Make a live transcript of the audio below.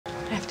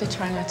to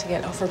try not to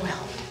get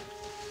overwhelmed.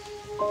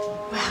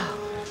 Wow.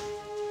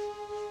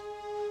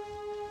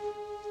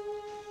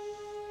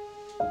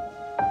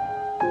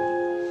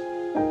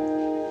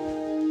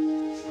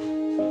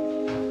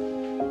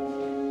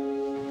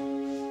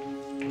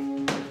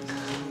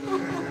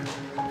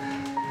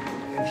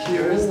 And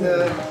here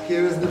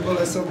is the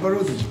Boles of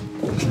Barudi.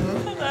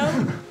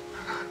 Hello.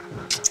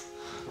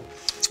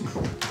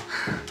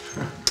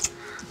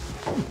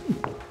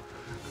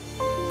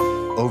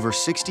 Over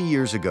 60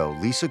 years ago,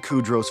 Lisa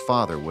Kudrow's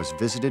father was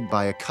visited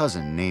by a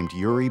cousin named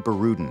Yuri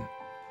Barudin.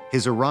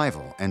 His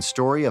arrival and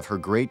story of her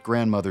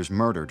great-grandmother's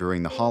murder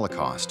during the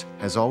Holocaust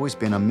has always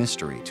been a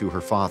mystery to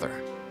her father.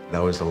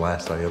 That was the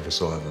last I ever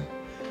saw of him.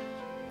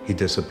 He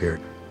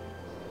disappeared.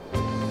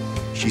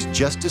 She's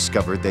just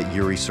discovered that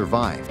Yuri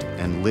survived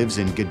and lives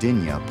in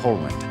Gdynia,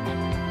 Poland.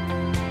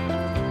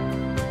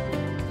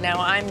 Now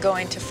I'm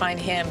going to find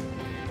him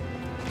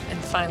and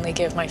finally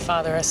give my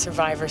father a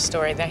survivor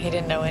story that he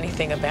didn't know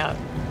anything about.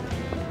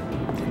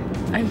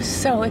 I'm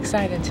so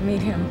excited to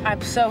meet him.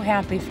 I'm so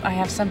happy. I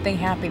have something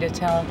happy to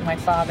tell my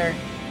father.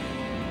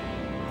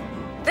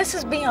 This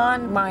is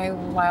beyond my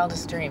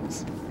wildest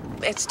dreams.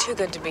 It's too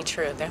good to be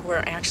true that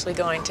we're actually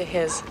going to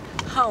his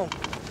home.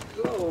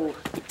 Hello.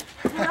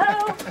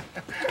 Hello.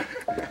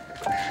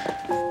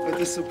 What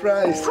a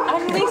surprise.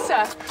 I'm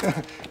Lisa.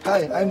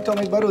 Hi, I'm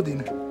Tommy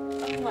Barudin.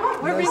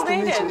 We're Nice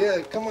related. to meet you.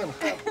 Yeah, come on.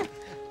 Hi.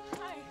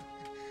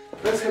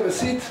 Let's have a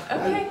seat.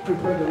 Okay. I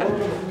prepared the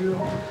water for you.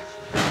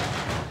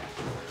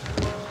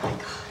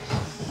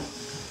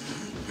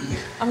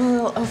 I'm a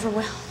little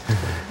overwhelmed.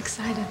 I'm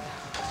excited.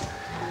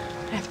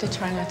 I have to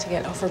try not to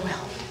get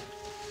overwhelmed.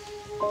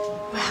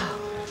 Wow.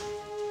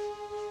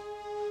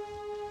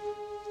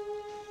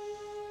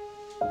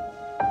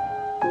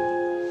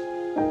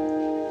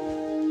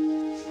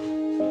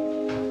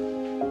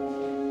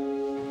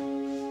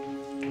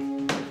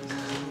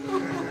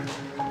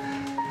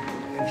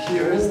 And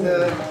here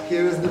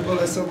is the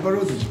Boles of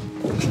Barudi.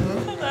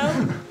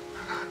 Hello.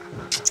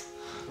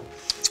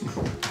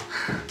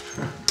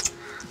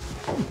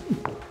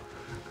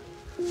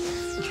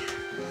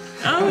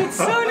 Oh, it's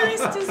so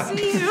nice to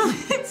see you.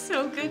 It's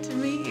so good to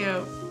meet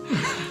you.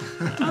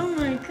 Oh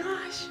my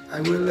gosh.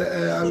 I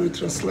will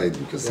translate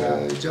because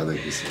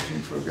Jadek is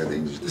looking for good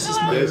English. This is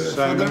my Yes,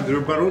 I'm father.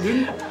 Andrew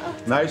Barudin.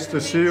 Nice to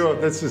see you.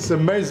 This is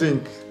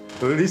amazing.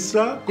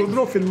 Lisa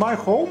Kudrow in my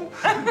home,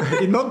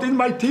 not in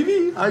my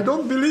TV. I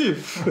don't believe.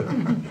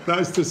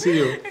 Nice to see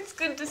you. It's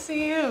good to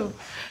see you.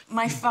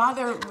 My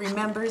father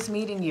remembers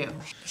meeting you.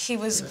 He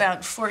was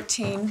about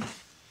 14.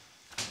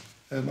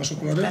 Masz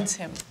okulary? That's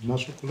him.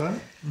 Masz okulary?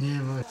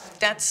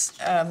 That's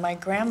my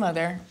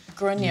grandmother,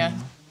 Grunia.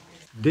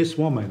 This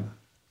woman,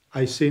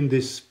 I seen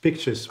these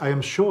pictures. I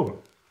am sure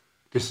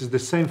this is the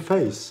same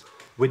face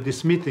with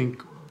this meeting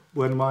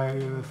when my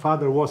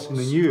father was in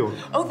New York.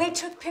 Oh, they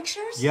took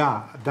pictures?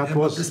 Yeah, that Yeah,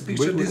 was but this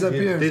picture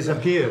disappeared.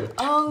 Disappeared.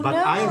 Oh, but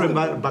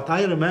no.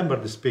 I remember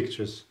these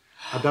pictures.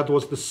 That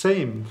was the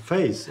same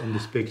face on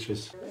these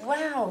pictures.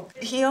 Wow.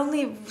 He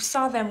only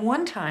saw them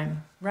one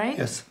time, right?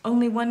 Yes.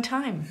 Only one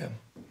time. Yeah.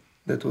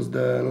 That was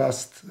the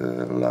last,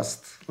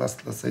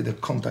 let's say, the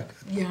contact.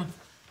 Yeah.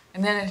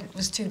 And then it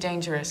was too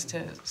dangerous to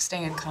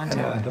stay in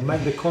contact.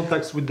 The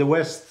contacts with the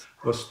West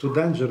was too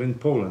dangerous in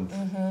Poland.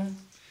 Mm-hmm.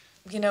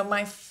 You know,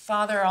 my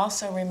father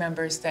also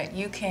remembers that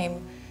you came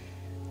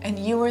and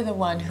you were the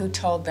one who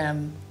told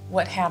them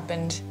what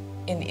happened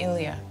in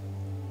Ilya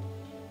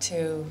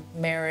to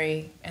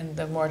Mary and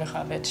the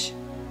Mordechowicz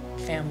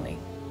family.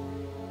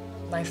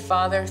 My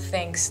father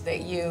thinks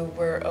that you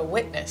were a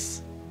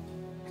witness.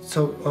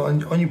 Co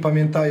oni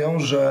pamiętają,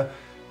 że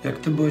jak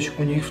ty byłeś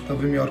u nich w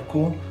Nowym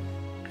Jorku,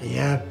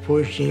 Ja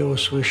później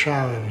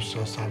usłyszałem,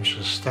 co tam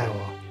się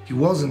stało. he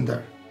wasn't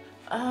there.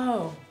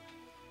 Oh.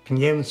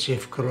 Niemcy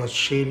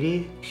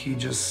wkroczyli. He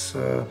just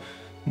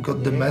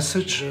got the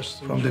message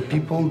from the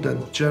people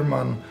that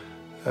German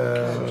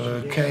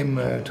came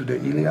to the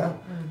Ilya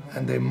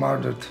and they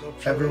murdered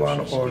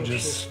everyone or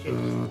just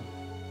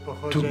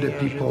took the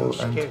people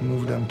and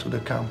moved them to the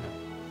camp.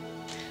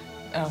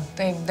 Oh,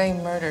 they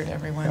murdered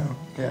everyone.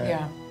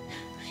 Yeah.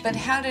 But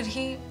how did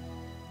he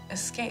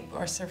escape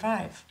or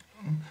survive?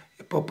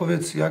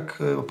 Opowiedz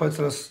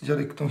teraz,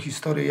 Dziadek, tą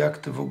historię, jak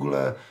ty w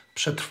ogóle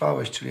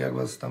przetrwałeś, czyli jak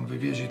was tam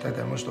wywieźli i tak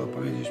dalej. Możesz to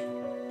opowiedzieć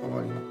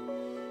powoli.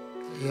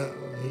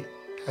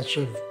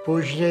 Znaczy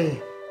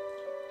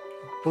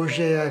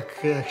później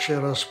jak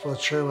się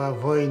rozpoczęła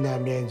wojna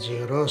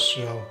między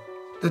Rosją.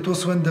 That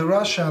was when the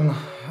Russian,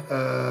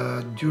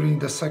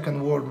 during the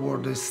Second World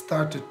War, they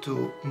started to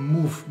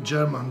move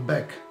German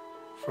back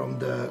from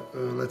the,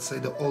 let's say,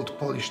 the old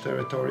Polish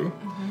territory.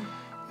 Mm-hmm.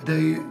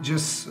 They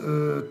just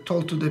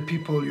told to the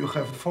people, you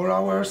have 4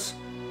 hours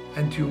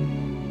and you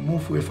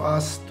move with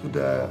us to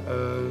the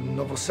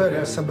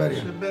Siberia.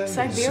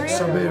 Siberia?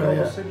 Siberia,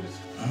 yeah.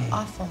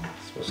 Awful.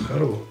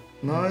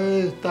 No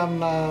i tam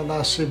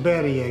na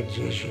Syberię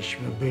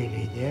gdzieśmy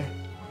byli, nie?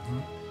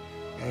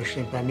 Ja już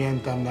nie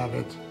pamiętam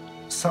nawet.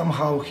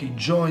 Somehow he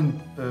joined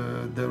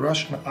the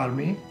Russian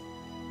army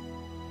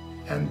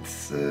and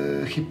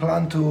he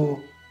planned to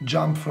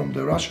jump from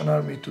the Russian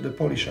army to the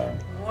Polish army.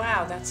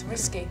 Wow, that's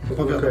risky.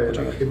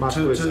 Okay, he must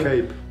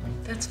escape.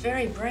 That's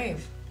very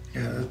brave.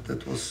 Yeah,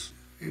 it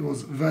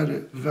was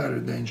very, very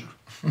dangerous.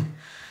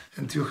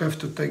 And you have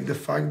to take the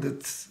fact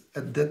that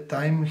at that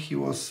time he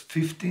was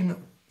 15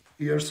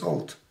 years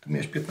old. Ty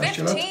miałeś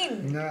 15 lat?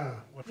 15! No.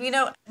 You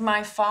know,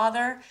 my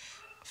father,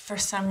 for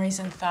some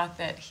reason, thought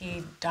that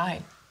he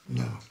died.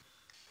 No.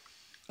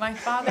 My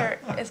father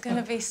is going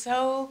to be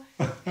so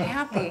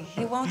happy.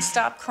 He won't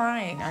stop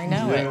crying. I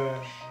know it.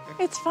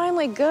 It's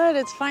finally good.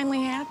 It's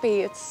finally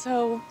happy. It's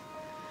so...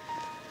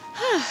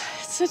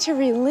 it's such a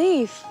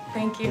relief.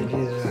 Thank you.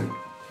 Yeah.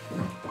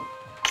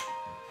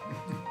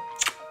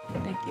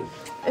 Thank you.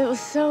 It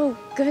was so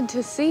good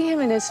to see him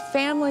and his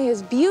family,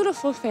 his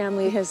beautiful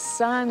family, his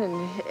son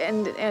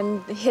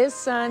and his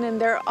son,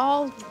 and they're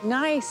all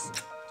nice.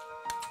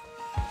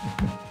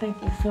 Thank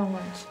you so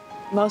much.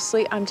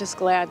 Mostly, I'm just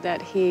glad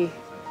that he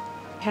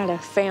had a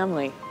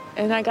family,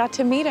 and I got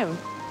to meet him.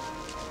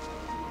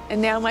 And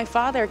now my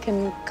father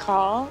can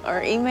call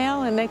or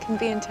email, and they can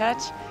be in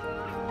touch.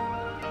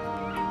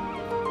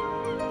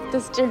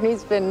 This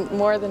journey's been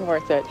more than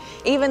worth it.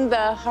 Even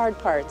the hard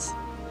parts.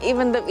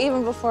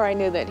 Even before I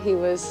knew that he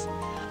was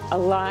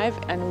alive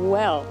and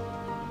well.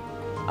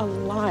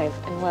 Alive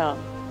and well.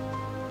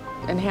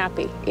 And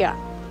happy, yeah.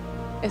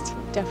 It's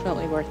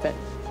definitely worth it.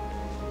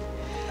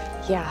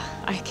 Yeah,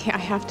 I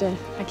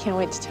can't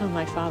wait to tell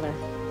my father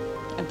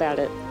about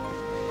it.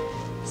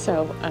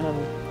 So,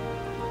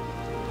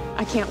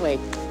 I can't wait.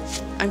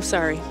 I'm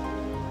sorry.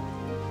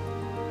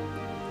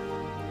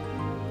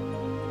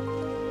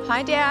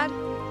 Hi, Dad.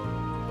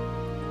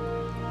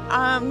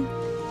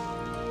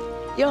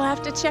 You'll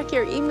have to check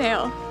your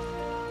email.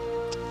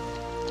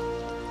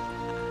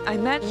 I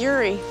met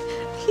Yuri.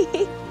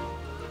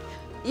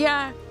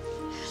 Yeah.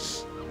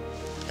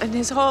 And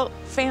his whole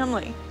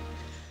family.